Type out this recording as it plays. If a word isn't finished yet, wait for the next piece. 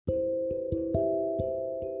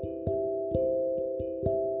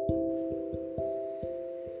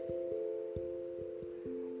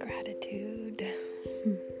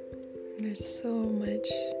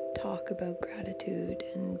talk about gratitude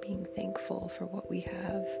and being thankful for what we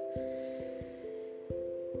have.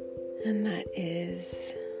 And that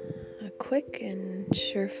is a quick and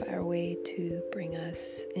surefire way to bring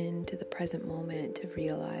us into the present moment, to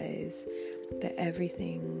realize that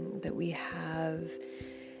everything that we have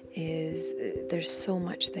there's so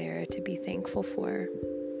much there to be thankful for.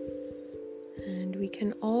 And we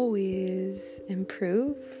can always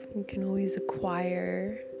improve, we can always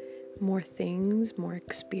acquire more things, more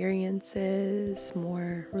experiences,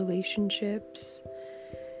 more relationships.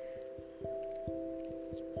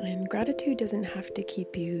 And gratitude doesn't have to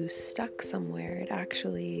keep you stuck somewhere. It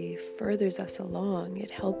actually furthers us along.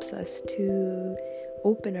 It helps us to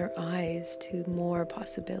open our eyes to more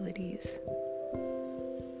possibilities.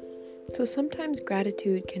 So sometimes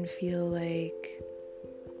gratitude can feel like,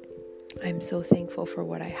 I'm so thankful for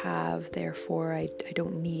what I have, therefore I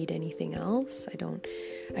don't need anything else.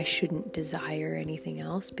 I shouldn't desire anything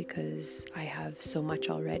else because I have so much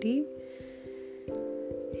already.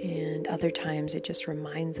 And other times it just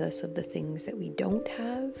reminds us of the things that we don't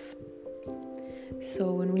have.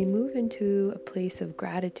 So when we move into a place of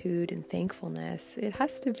gratitude and thankfulness, it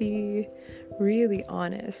has to be really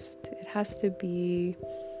honest. It has to be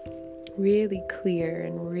really clear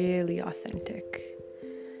and really authentic.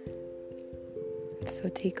 So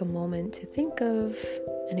take a moment to think of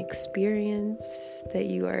an experience that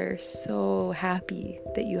you are so happy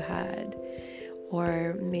that you had.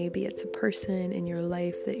 Or maybe it's a person in your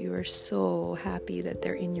life that you are so happy that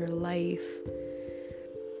they're in your life.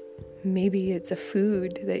 Maybe it's a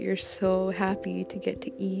food that you're so happy to get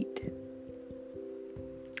to eat.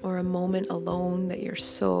 Or a moment alone that you're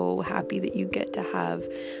so happy that you get to have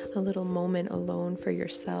a little moment alone for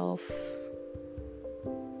yourself.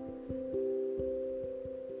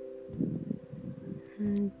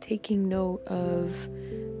 And taking note of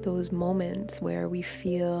those moments where we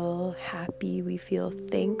feel happy, we feel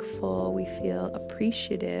thankful, we feel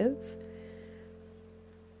appreciative.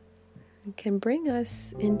 It can bring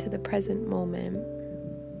us into the present moment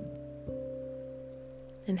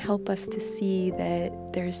and help us to see that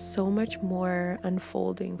there's so much more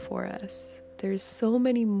unfolding for us. There's so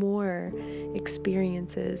many more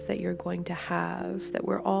experiences that you're going to have, that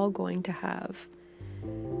we're all going to have.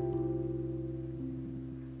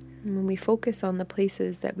 And when we focus on the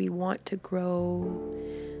places that we want to grow,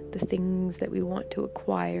 the things that we want to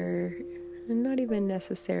acquire, and not even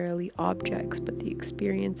necessarily objects, but the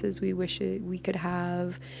experiences we wish we could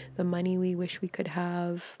have, the money we wish we could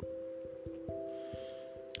have,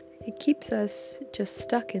 it keeps us just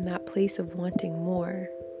stuck in that place of wanting more.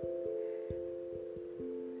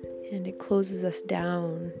 And it closes us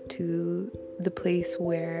down to the place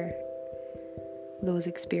where those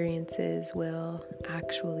experiences will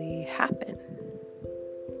actually happen.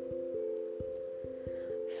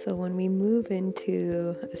 So when we move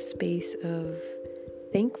into a space of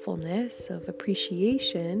thankfulness, of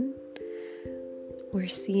appreciation, we're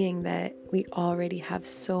seeing that we already have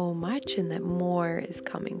so much and that more is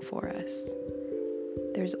coming for us.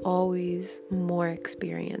 There's always more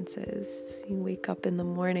experiences. You wake up in the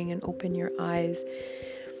morning and open your eyes,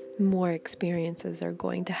 more experiences are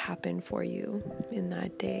going to happen for you in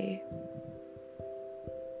that day.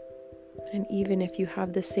 And even if you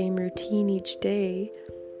have the same routine each day,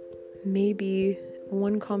 maybe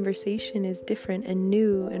one conversation is different and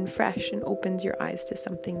new and fresh and opens your eyes to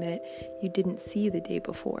something that you didn't see the day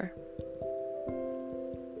before.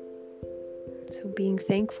 So being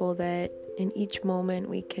thankful that in each moment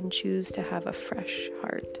we can choose to have a fresh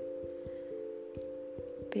heart.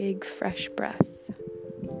 Big fresh breath.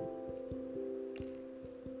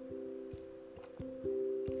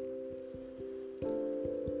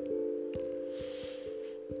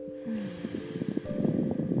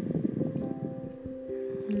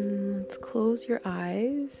 Let's close your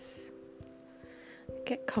eyes.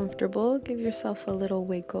 Get comfortable. Give yourself a little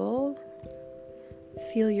wiggle.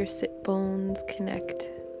 Feel your sit bones connect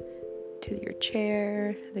to your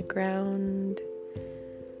chair, the ground,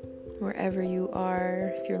 wherever you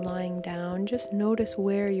are. If you're lying down, just notice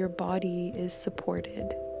where your body is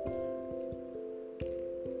supported.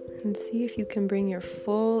 And see if you can bring your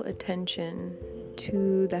full attention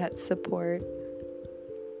to that support.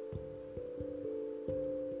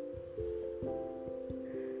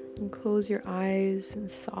 And close your eyes and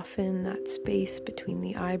soften that space between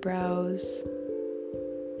the eyebrows.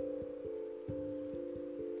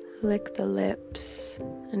 Lick the lips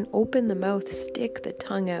and open the mouth, stick the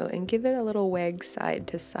tongue out and give it a little wag side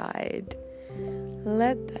to side.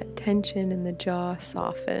 Let that tension in the jaw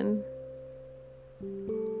soften.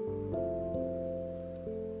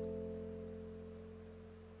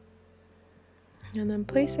 And then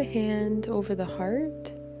place a hand over the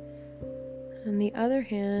heart and the other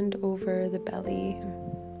hand over the belly.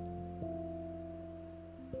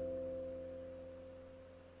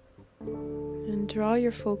 And draw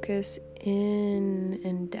your focus in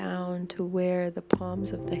and down to where the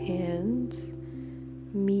palms of the hands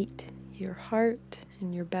meet your heart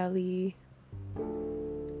and your belly.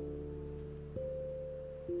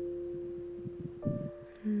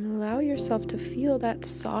 And allow yourself to feel that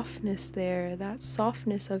softness there, that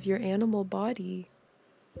softness of your animal body.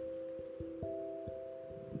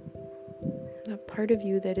 That part of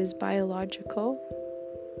you that is biological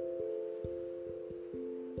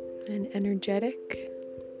and energetic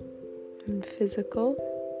and physical.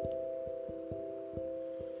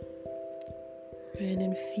 And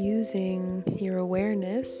infusing your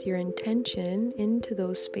awareness, your intention into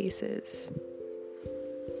those spaces.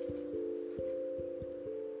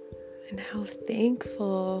 And how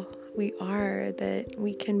thankful we are that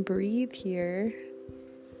we can breathe here.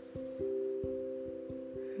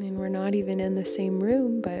 And we're not even in the same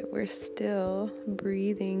room, but we're still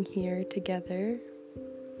breathing here together.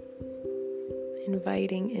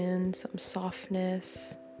 Inviting in some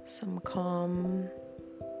softness, some calm.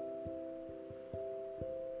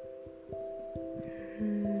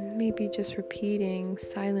 Maybe just repeating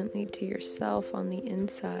silently to yourself on the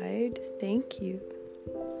inside, thank you,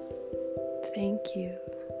 thank you,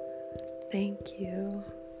 thank you.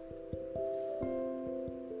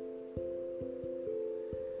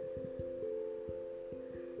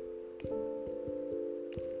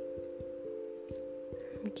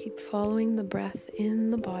 And keep following the breath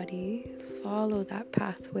in the body, follow that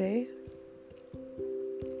pathway.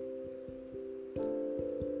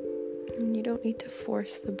 You don't need to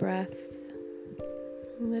force the breath.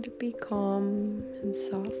 Let it be calm and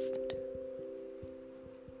soft.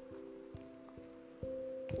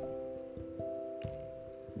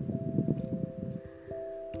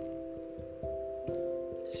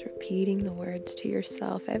 Just repeating the words to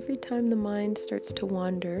yourself. Every time the mind starts to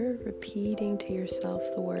wander, repeating to yourself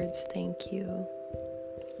the words, thank you,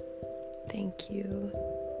 thank you.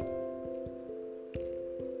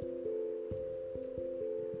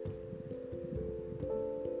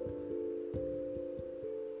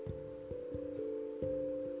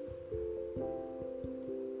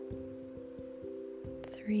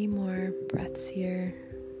 Three more breaths here,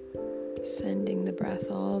 sending the breath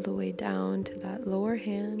all the way down to that lower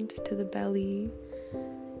hand, to the belly,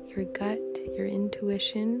 your gut, your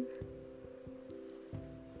intuition.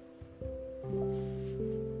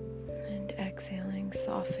 And exhaling,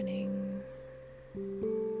 softening.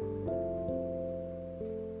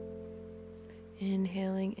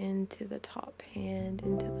 Inhaling into the top hand,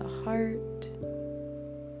 into the heart.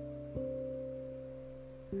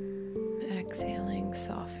 Exhaling,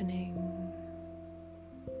 softening.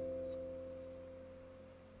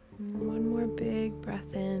 And one more big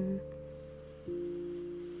breath in.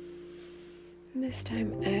 And this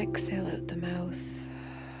time, exhale out the mouth.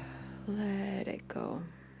 Let it go.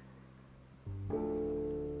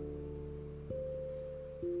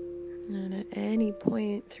 And at any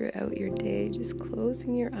point throughout your day, just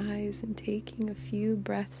closing your eyes and taking a few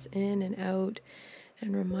breaths in and out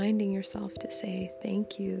and reminding yourself to say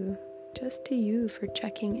thank you. Just to you for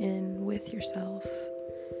checking in with yourself.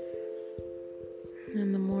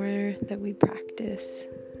 And the more that we practice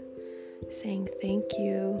saying thank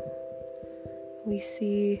you, we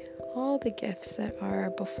see all the gifts that are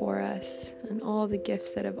before us and all the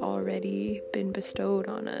gifts that have already been bestowed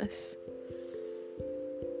on us.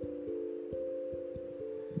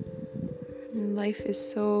 And life is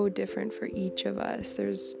so different for each of us.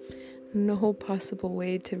 There's no possible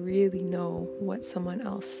way to really know what someone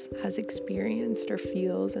else has experienced or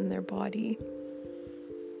feels in their body.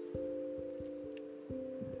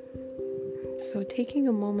 So taking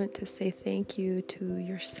a moment to say thank you to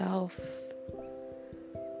yourself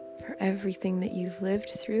for everything that you've lived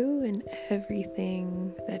through and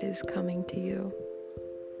everything that is coming to you.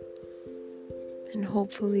 And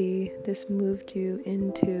hopefully this moved you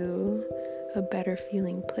into a better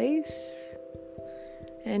feeling place.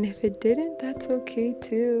 And if it didn't, that's okay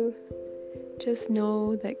too. Just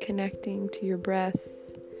know that connecting to your breath,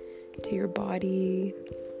 to your body,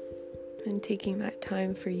 and taking that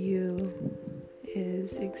time for you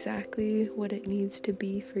is exactly what it needs to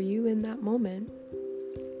be for you in that moment.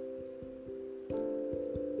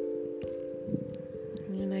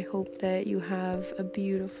 And I hope that you have a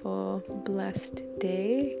beautiful, blessed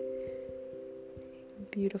day.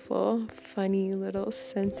 Beautiful, funny, little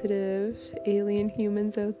sensitive alien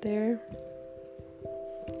humans out there.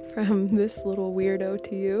 From this little weirdo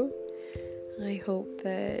to you, I hope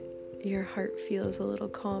that your heart feels a little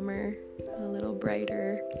calmer, a little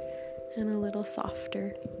brighter, and a little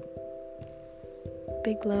softer.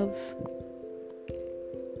 Big love.